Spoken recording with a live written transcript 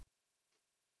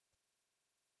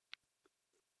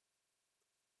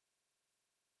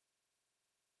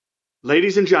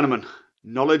Ladies and gentlemen,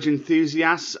 knowledge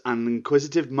enthusiasts and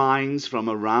inquisitive minds from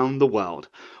around the world,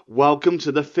 welcome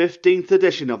to the 15th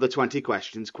edition of the 20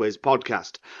 Questions Quiz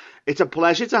podcast. It's a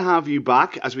pleasure to have you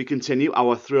back as we continue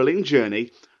our thrilling journey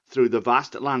through the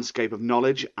vast landscape of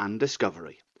knowledge and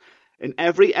discovery. In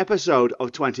every episode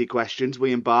of 20 Questions,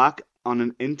 we embark on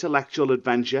an intellectual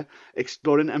adventure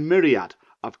exploring a myriad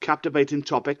of captivating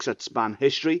topics that span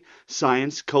history,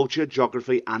 science, culture,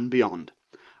 geography and beyond.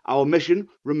 Our mission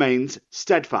remains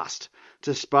steadfast: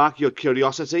 to spark your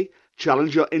curiosity,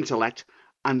 challenge your intellect,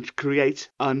 and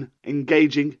create an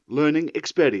engaging learning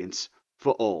experience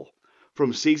for all,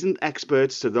 from seasoned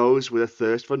experts to those with a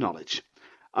thirst for knowledge.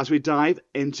 As we dive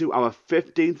into our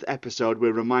 15th episode,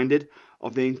 we're reminded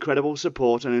of the incredible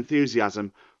support and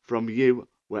enthusiasm from you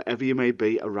wherever you may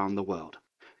be around the world.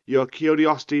 Your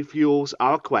curiosity fuels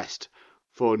our quest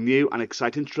for new and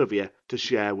exciting trivia to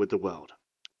share with the world.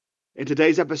 In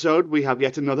today's episode, we have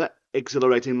yet another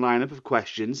exhilarating lineup of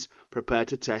questions prepared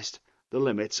to test the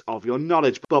limits of your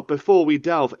knowledge. But before we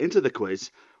delve into the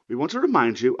quiz, we want to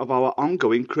remind you of our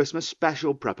ongoing Christmas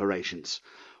special preparations.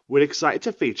 We're excited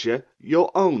to feature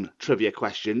your own trivia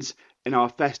questions in our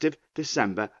festive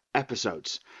December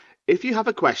episodes. If you have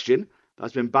a question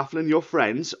that's been baffling your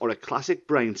friends or a classic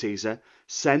brain teaser,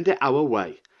 send it our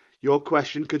way. Your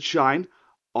question could shine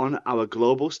on our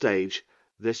global stage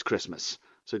this Christmas.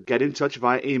 So get in touch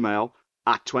via email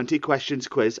at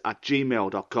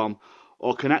 20questionsquiz@gmail.com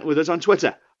or connect with us on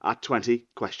Twitter at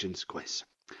 20questionsquiz.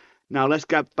 Now let's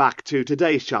get back to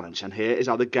today's challenge, and here is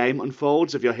how the game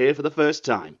unfolds if you're here for the first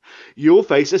time. You'll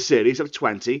face a series of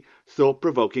 20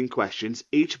 thought-provoking questions,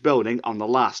 each building on the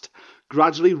last,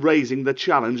 gradually raising the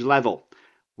challenge level.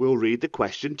 We'll read the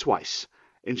question twice,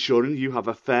 ensuring you have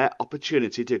a fair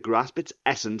opportunity to grasp its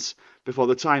essence before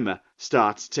the timer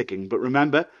starts ticking. But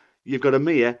remember, you've got a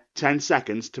mere 10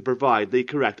 seconds to provide the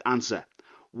correct answer.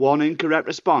 One incorrect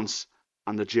response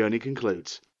and the journey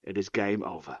concludes. It is game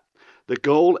over. The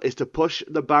goal is to push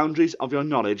the boundaries of your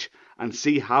knowledge and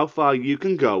see how far you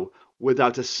can go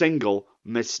without a single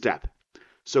misstep.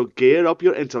 So gear up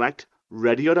your intellect,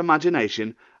 ready your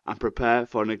imagination, and prepare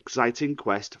for an exciting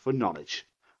quest for knowledge.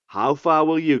 How far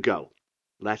will you go?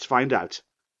 Let's find out.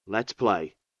 Let's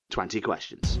play 20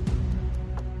 questions.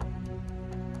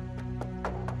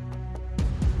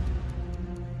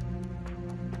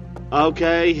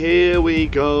 Okay, here we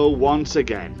go once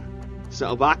again.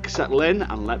 Settle back, settle in,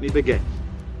 and let me begin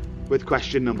with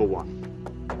question number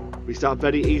 1. We start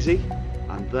very easy,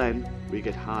 and then we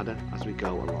get harder as we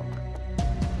go along.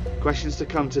 Questions to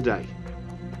come today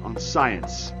on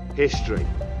science, history,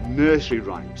 nursery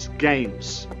rhymes,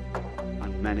 games,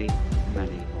 and many,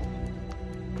 many more.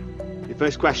 The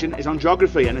first question is on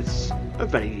geography, and it's a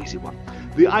very easy one.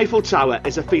 The Eiffel Tower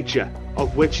is a feature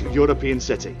of which European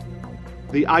city?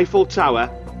 The Eiffel Tower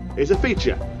is a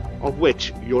feature of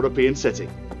which European city?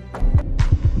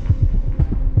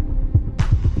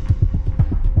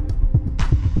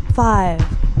 Five,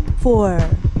 4,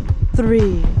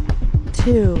 3,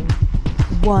 2,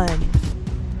 1.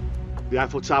 The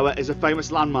Eiffel Tower is a famous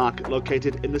landmark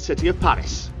located in the city of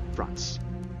Paris, France.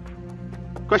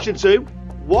 Question 2.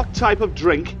 What type of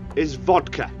drink is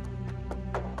vodka?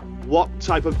 What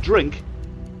type of drink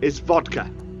is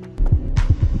vodka?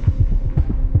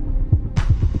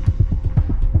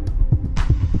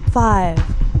 5,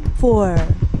 4,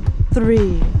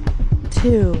 3,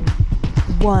 2,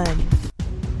 1.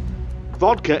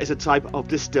 Vodka is a type of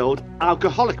distilled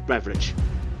alcoholic beverage.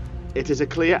 It is a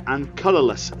clear and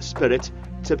colourless spirit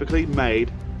typically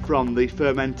made from the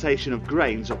fermentation of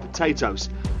grains or potatoes,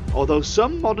 although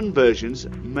some modern versions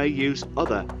may use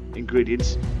other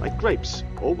ingredients like grapes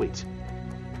or wheat.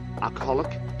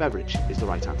 Alcoholic beverage is the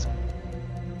right answer.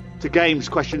 To games,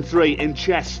 question 3. In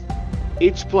chess,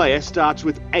 each player starts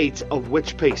with 8 of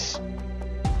which piece?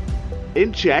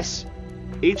 In chess,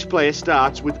 each player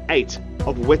starts with 8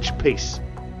 of which piece?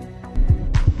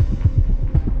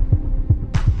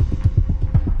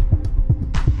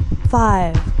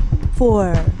 Five,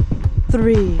 4,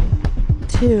 3,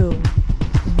 2,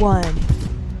 1.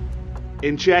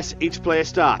 In chess, each player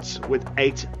starts with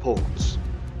 8 pawns.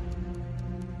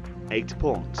 8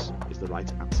 pawns is the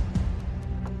right answer.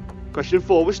 Question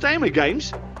 4. We're staying with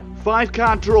games.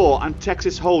 5-card draw and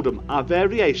Texas Hold'em are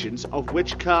variations of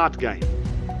which card game?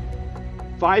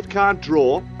 5-card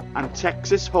draw and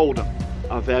Texas Hold'em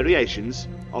are variations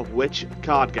of which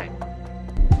card game?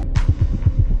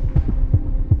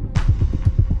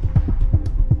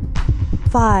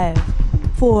 Five,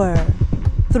 4,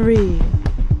 3,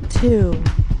 2,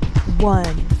 1.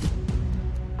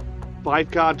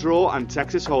 5-card draw and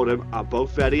Texas Hold'em are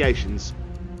both variations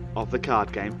of the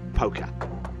card game poker.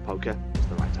 poker is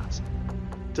the right answer.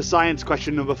 To science,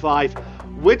 question number 5.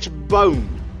 Which bone,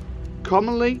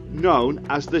 commonly known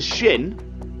as the shin,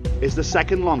 is the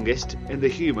second longest in the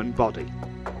human body?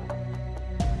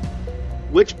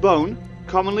 Which bone,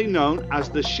 commonly known as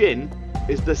the shin,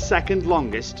 is the second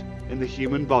longest in the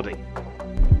human body?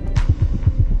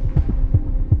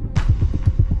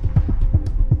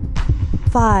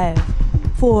 Five,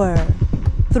 4,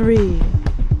 3,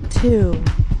 2,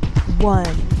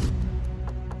 1.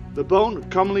 The bone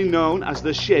commonly known as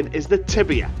the shin is the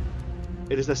tibia.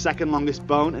 It is the second longest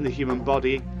bone in the human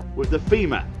body, with the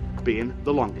femur being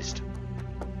the longest.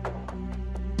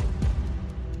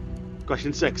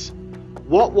 Question 6.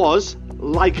 What was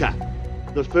Laika,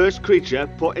 the first creature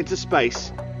put into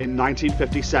space in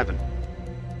 1957?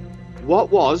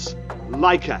 What was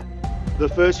Laika, the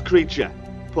first creature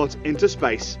put into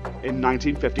space in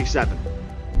 1957?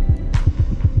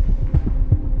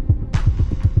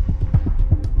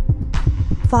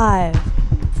 Five,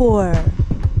 4,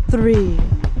 3,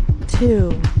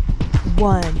 2,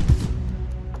 1.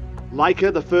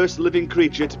 Laika, the first living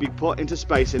creature to be put into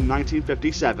space in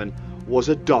 1957, was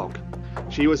a dog.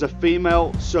 She was a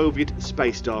female Soviet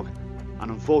space dog,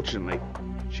 and unfortunately,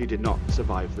 she did not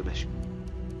survive the mission.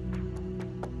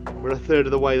 We're a third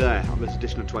of the way there on this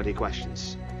edition of 20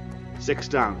 questions. 6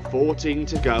 down, 14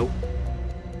 to go.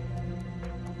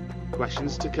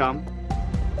 Questions to come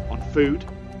on food,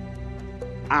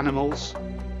 animals,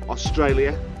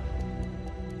 Australia,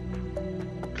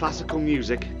 classical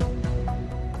music,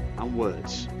 and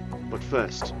words. But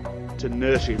first, to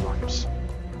nursery rhymes.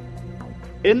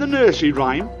 In the nursery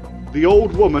rhyme, The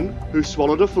Old Woman Who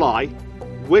Swallowed a Fly,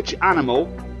 which animal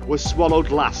was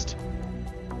swallowed last?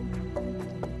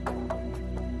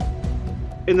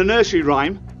 In the nursery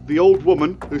rhyme, The Old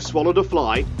Woman Who Swallowed a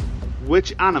Fly,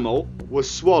 which animal was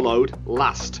swallowed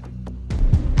last?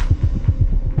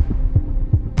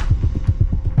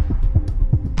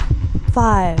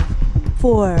 Five,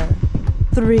 4,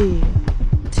 3,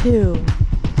 2,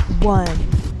 1.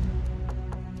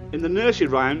 In the nursery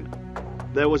rhyme,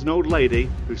 there was an old lady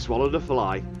who swallowed a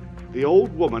fly. The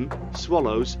old woman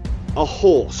swallows a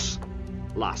horse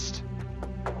last.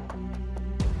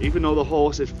 Even though the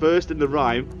horse is first in the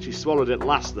rhyme, she swallowed it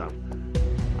last though.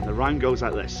 And the rhyme goes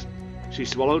like this. She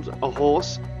swallowed a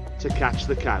horse to catch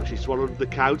the cow. She swallowed the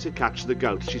cow to catch the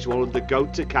goat. She swallowed the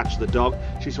goat to catch the dog.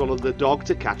 She swallowed the dog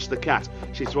to catch the cat.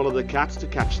 She swallowed the cat to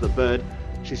catch the bird.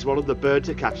 She swallowed the bird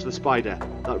to catch the spider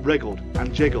that wriggled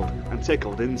and jiggled and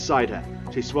tickled inside her.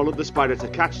 She swallowed the spider to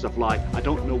catch the fly. I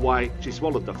don't know why she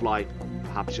swallowed the fly.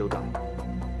 Perhaps she'll die.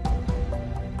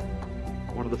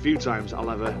 One of the few times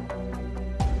I'll ever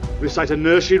recite a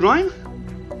nursery rhyme.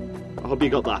 I hope you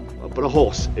got that. But a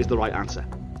horse is the right answer.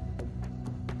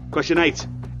 Question 8.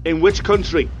 In which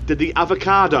country did the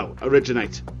avocado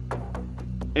originate?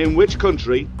 In which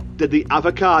country did the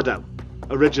avocado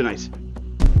originate?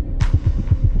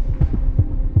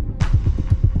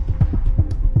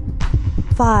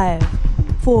 Five,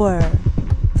 4,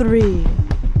 3,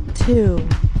 2,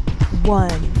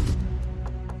 1.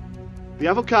 The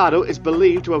avocado is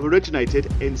believed to have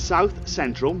originated in south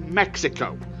central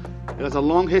Mexico. It has a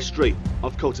long history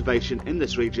of cultivation in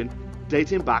this region,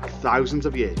 dating back thousands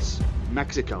of years.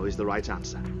 Mexico is the right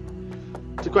answer.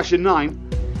 To question 9,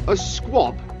 a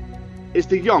squab is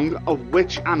the young of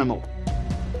which animal?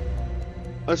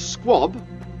 A squab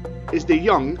is the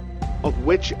young of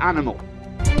which animal?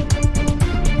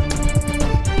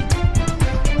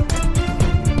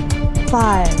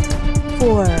 Five,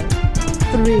 4,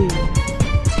 3,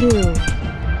 2,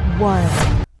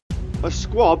 1. A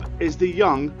squab is the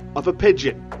young of a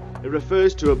pigeon. It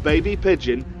refers to a baby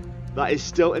pigeon that is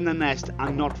still in the nest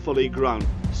and not fully grown.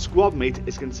 Squab meat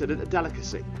is considered a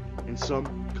delicacy in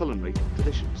some culinary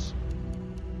traditions.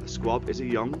 A squab is a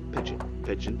young pigeon,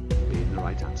 pigeon being the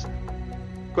right answer.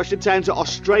 Question 10, to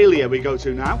Australia we go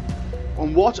to now.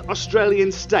 On what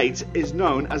Australian state is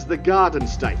known as the Garden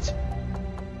State?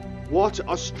 What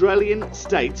Australian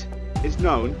state is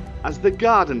known as the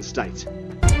Garden State?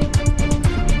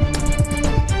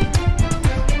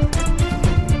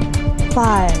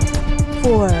 Five,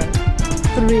 4,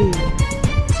 3,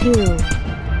 2,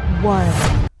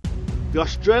 1. The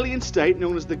Australian state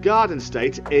known as the Garden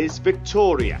State is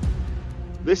Victoria.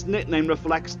 This nickname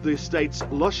reflects the state's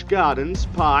lush gardens,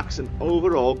 parks and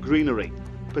overall greenery,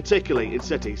 particularly in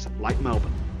cities like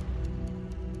Melbourne.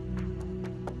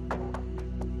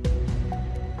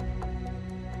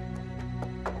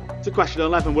 To question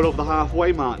 11, we're over the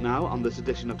halfway mark now on this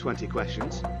edition of 20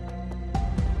 questions.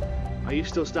 Are you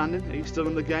still standing? Are you still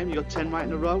in the game? You got 10 right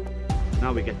in a row?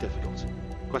 Now we get difficult.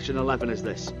 Question 11 is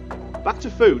this. Back to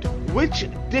food. Which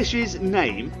dish's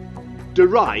name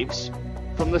derives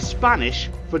from the Spanish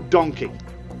for donkey?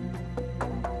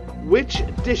 Which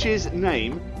dish's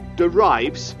name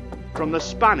derives from the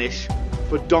Spanish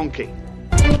for donkey?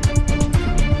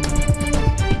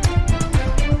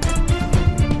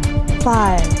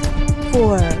 Five,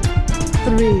 4,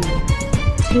 3,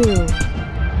 2,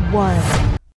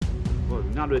 1. Well,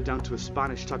 we've narrowed it down to a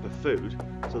Spanish type of food,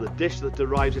 so the dish that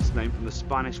derives its name from the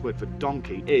Spanish word for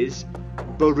donkey is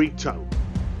burrito.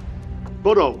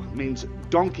 Burro means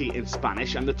donkey in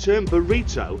Spanish, and the term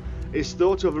burrito is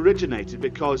thought to have originated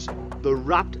because the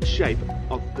wrapped shape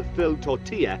of the filled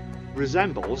tortilla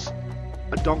resembles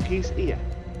a donkey's ear.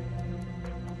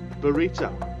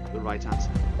 Burrito, the right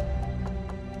answer.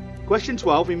 Question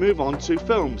 12, we move on to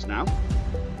films now.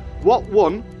 What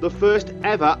won the first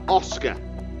ever Oscar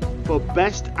for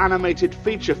Best Animated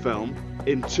Feature Film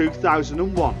in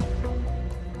 2001?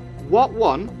 What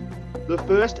won the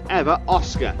first ever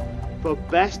Oscar for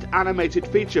Best Animated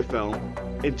Feature Film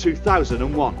in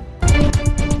 2001?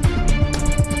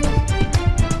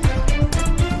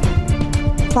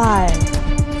 5,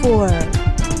 4,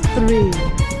 3,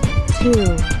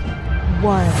 2,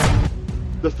 1.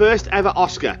 The first ever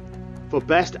Oscar for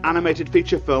Best Animated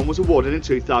Feature Film was awarded in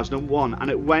 2001,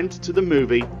 and it went to the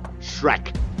movie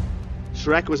Shrek.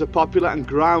 Shrek was a popular and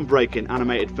groundbreaking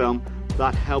animated film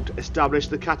that helped establish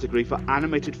the category for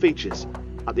animated features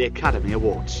at the Academy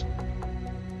Awards.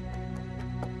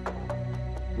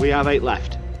 We have 8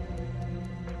 left.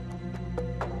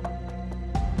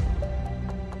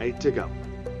 8 to go.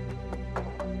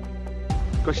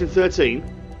 Question 13.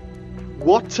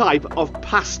 What type of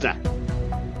pasta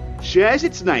shares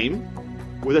its name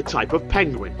with a type of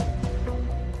penguin?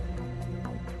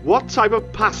 What type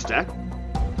of pasta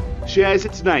shares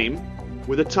its name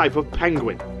with a type of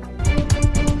penguin?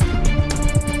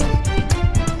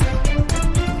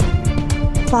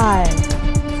 5,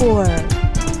 4,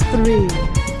 3,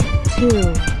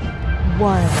 2,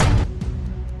 1.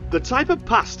 The type of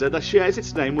pasta that shares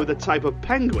its name with a type of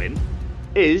penguin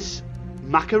is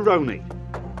macaroni.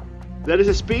 There is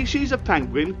a species of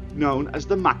penguin known as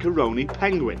the macaroni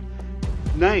penguin,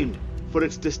 named for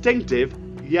its distinctive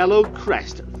yellow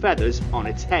crest feathers on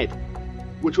its head,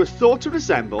 which was thought to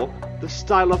resemble the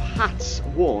style of hats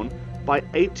worn by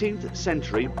 18th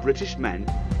century British men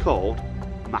called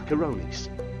macaronis.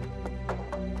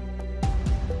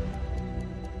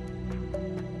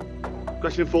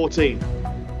 Question 14.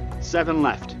 7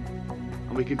 left,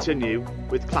 and we continue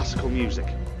with classical music.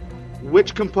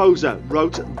 Which composer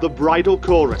wrote the Bridal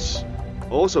Chorus,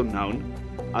 also known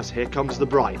as Here Comes the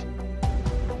Bride?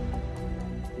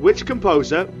 Which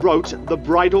composer wrote the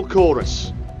Bridal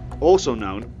Chorus, also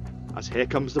known as Here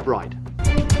Comes the Bride?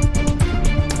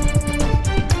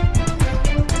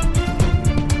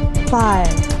 5,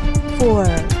 4,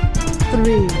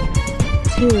 3,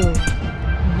 2,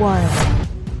 1.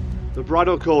 The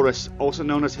Bridal Chorus, also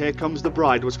known as Here Comes the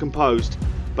Bride, was composed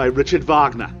by Richard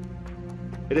Wagner.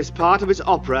 It is part of his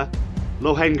opera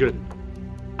Lohengrin,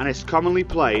 and is commonly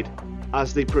played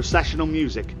as the processional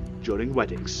music during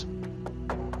weddings.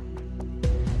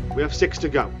 We have 6 to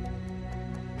go.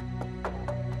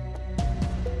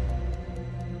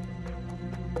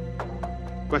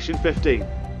 Question 15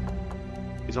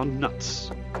 is on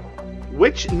nuts.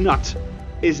 Which nut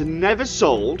is never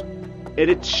sold in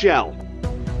its shell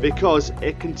because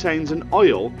it contains an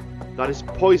oil that is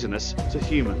poisonous to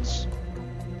humans?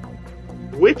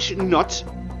 Which nut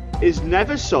is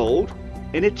never sold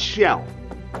in its shell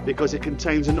because it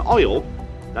contains an oil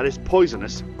that is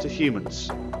poisonous to humans?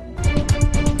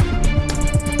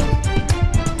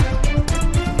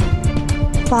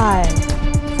 5,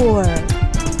 4,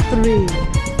 3,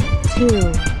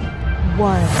 2,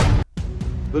 1.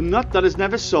 The nut that is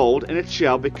never sold in its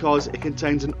shell because it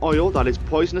contains an oil that is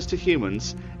poisonous to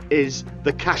humans is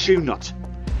the cashew nut.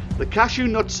 The cashew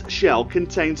nut's shell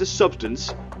contains a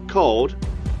substance called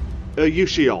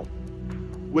urushiol,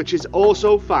 which is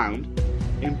also found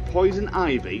in poison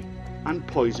ivy and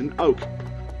poison oak.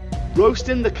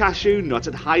 Roasting the cashew nut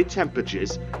at high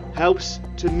temperatures helps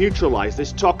to neutralize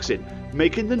this toxin,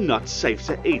 making the nut safe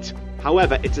to eat.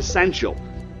 However, it's essential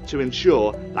to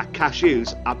ensure that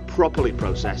cashews are properly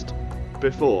processed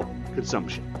before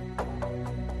consumption.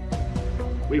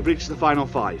 We've reached the final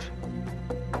 5.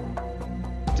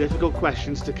 Difficult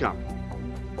questions to come.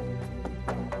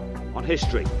 On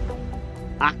history,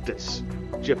 actors,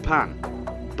 Japan,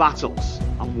 battles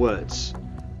and words.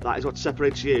 That is what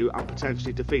separates you and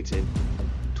potentially defeating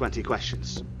 20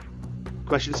 questions.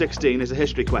 Question 16 is a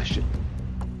history question.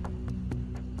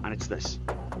 And it's this.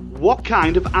 What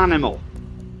kind of animal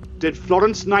did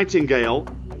Florence Nightingale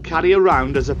carry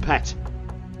around as a pet?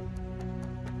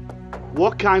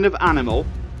 What kind of animal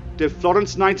did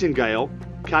Florence Nightingale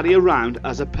carry around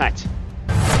as a pet?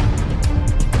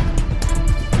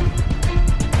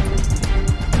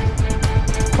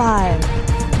 Five,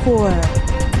 4,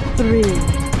 3, 2,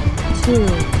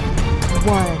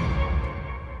 1.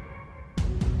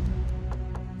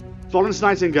 Florence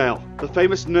Nightingale, the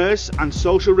famous nurse and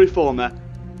social reformer,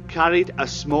 carried a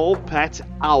small pet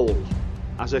owl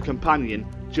as her companion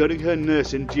during her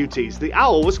nursing duties. The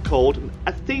owl was called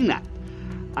Athena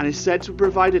and is said to have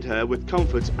provided her with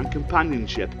comfort and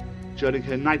companionship during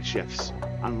her night shifts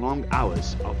and long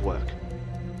hours of work.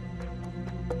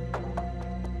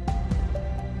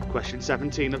 Question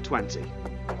 17 of 20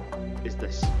 is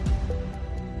this.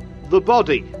 The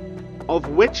body of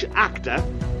which actor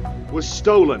was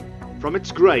stolen from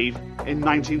its grave in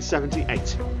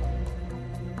 1978?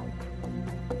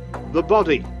 The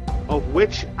body of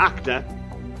which actor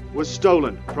was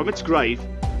stolen from its grave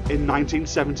in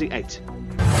 1978?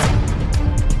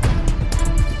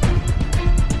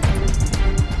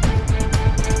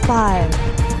 Five,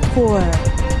 4,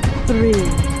 3, 2,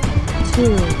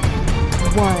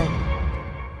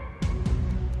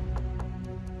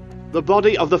 1. The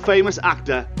body of the famous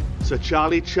actor Sir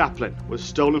Charlie Chaplin was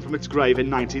stolen from its grave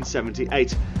in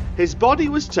 1978. His body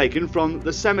was taken from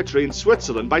the cemetery in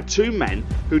Switzerland by two men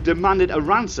who demanded a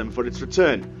ransom for its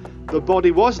return. The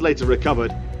body was later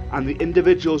recovered and the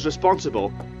individuals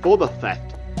responsible for the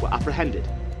theft were apprehended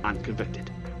and convicted.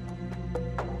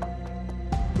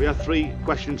 We have 3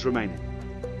 questions remaining.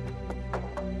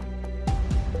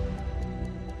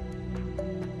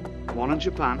 One on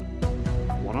Japan,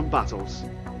 one on battles,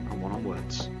 and one on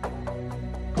words.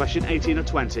 Question 18 of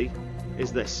 20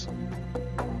 is this.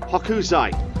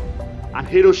 Hokusai and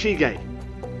Hiroshige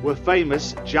were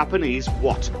famous Japanese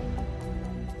what?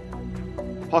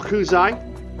 Hokusai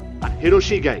and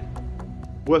Hiroshige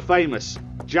were famous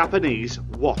Japanese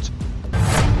what?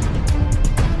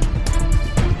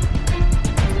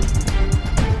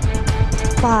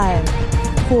 Five,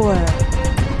 4,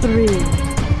 3, 2,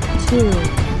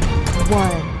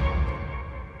 1.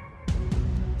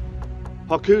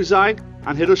 Hokusai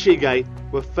and Hiroshige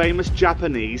were famous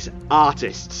Japanese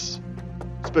artists,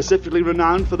 specifically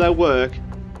renowned for their work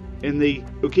in the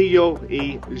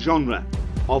ukiyo-e genre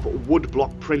of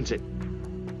woodblock printing.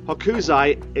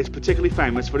 Hokusai is particularly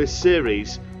famous for his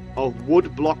series of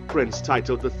woodblock prints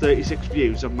titled The 36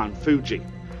 Views of Mount Fuji,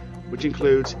 which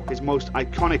includes his most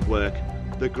iconic work,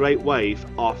 The Great Wave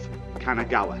off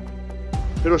Kanagawa.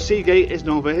 Hiroshige is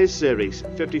known for his series,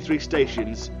 53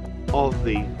 Stations of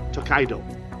the Tokaido,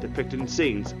 depicting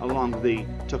scenes along the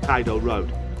Tokaido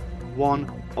Road, one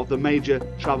of the major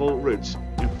travel routes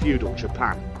in feudal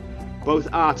Japan. Both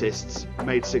artists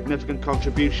made significant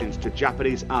contributions to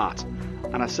Japanese art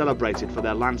and are celebrated for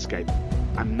their landscape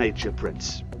and nature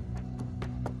prints.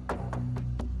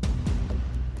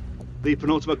 The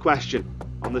penultimate question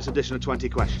on this edition of 20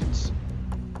 questions.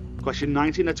 Question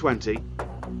 19 of 20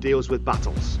 deals with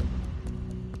battles.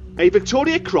 A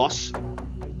Victoria Cross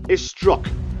is struck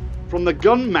from the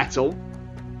gunmetal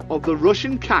of the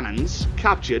Russian cannons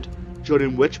captured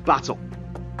during which battle?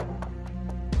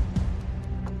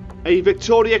 A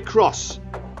Victoria Cross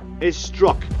is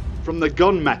struck from the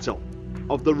gunmetal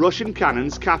of the Russian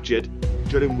cannons captured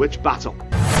during which battle?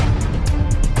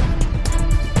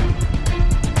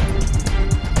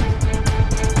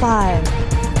 Five,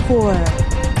 4,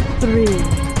 3, 2,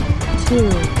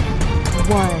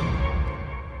 1.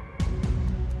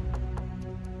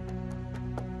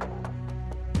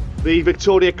 The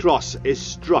Victoria Cross is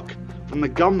struck from the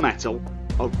gunmetal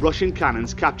of Russian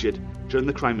cannons captured during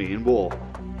the Crimean War,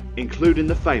 including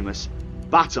the famous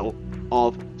Battle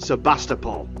of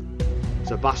Sebastopol.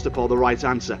 Sebastopol, the right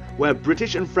answer, where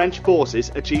British and French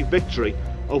forces achieved victory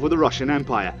over the Russian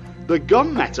Empire. The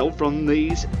gunmetal from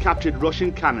these captured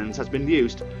Russian cannons has been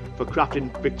used for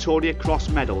crafting Victoria Cross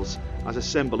medals as a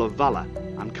symbol of valour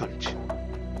and courage.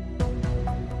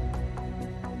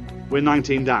 We're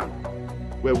 19 down.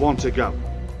 We're 1 to go.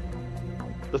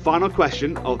 The final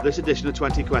question of this edition of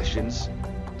 20 questions,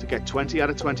 to get 20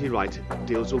 out of 20 right,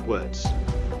 deals with words.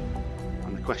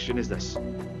 And the question is this.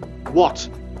 What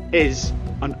is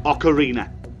an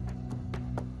ocarina?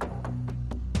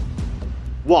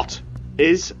 What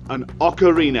is an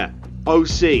ocarina?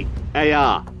 O-C-A-R-I-N-A.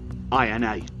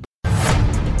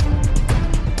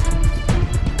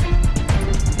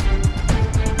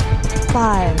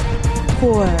 Five,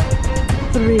 4,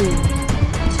 3,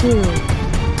 2,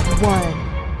 1.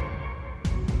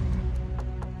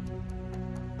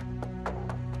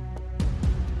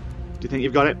 Do you think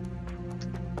you've got it?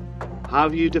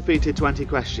 Have you defeated 20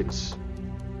 questions?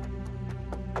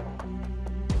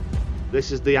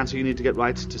 This is the answer you need to get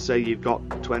right to say you've got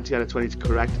 20 out of 20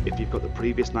 correct if you've got the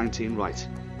previous 19 right.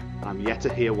 I'm yet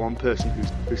to hear one person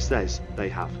who says they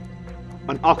have.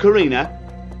 An ocarina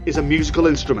is a musical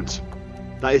instrument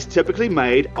that is typically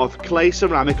made of clay,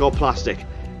 ceramic or plastic.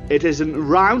 It is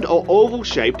round or oval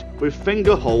shaped with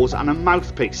finger holes and a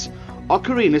mouthpiece.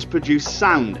 Ocarinas produce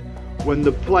sound when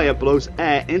the player blows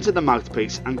air into the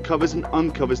mouthpiece and covers and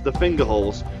uncovers the finger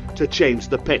holes to change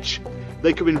the pitch.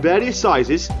 They come in various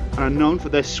sizes and are known for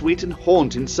their sweet and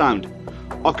haunting sound.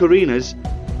 Ocarinas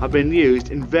have been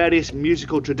used in various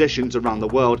musical traditions around the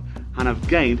world and have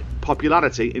gained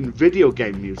popularity in video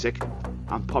game music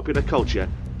and popular culture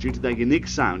due to their unique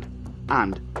sound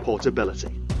and portability.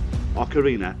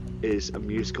 Ocarina is a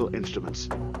musical instrument.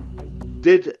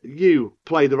 Did you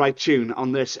play the right tune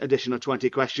on this edition of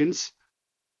 20 questions?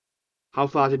 How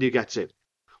far did you get to?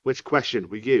 Which question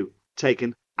were you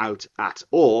taken out at?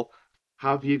 Or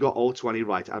have you got all 20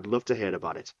 right? I'd love to hear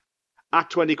about it.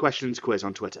 At 20 questions quiz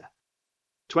on Twitter.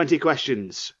 20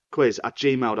 questions quiz at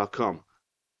gmail.com.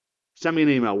 Send me an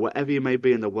email wherever you may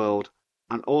be in the world,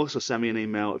 and also send me an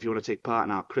email if you want to take part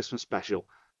in our Christmas special,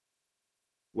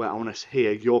 where I want to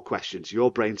hear your questions,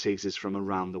 your brain teasers from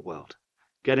around the world.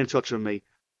 Get in touch with me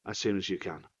as soon as you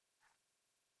can.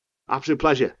 Absolute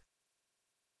pleasure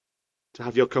to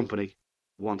have your company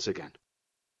once again.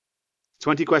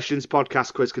 20 Questions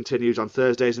podcast quiz continues on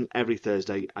Thursdays and every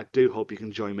Thursday. I do hope you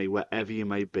can join me wherever you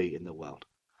may be in the world.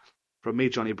 From me,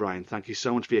 Johnny Bryan, thank you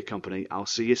so much for your company. I'll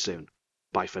see you soon.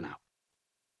 Bye for now.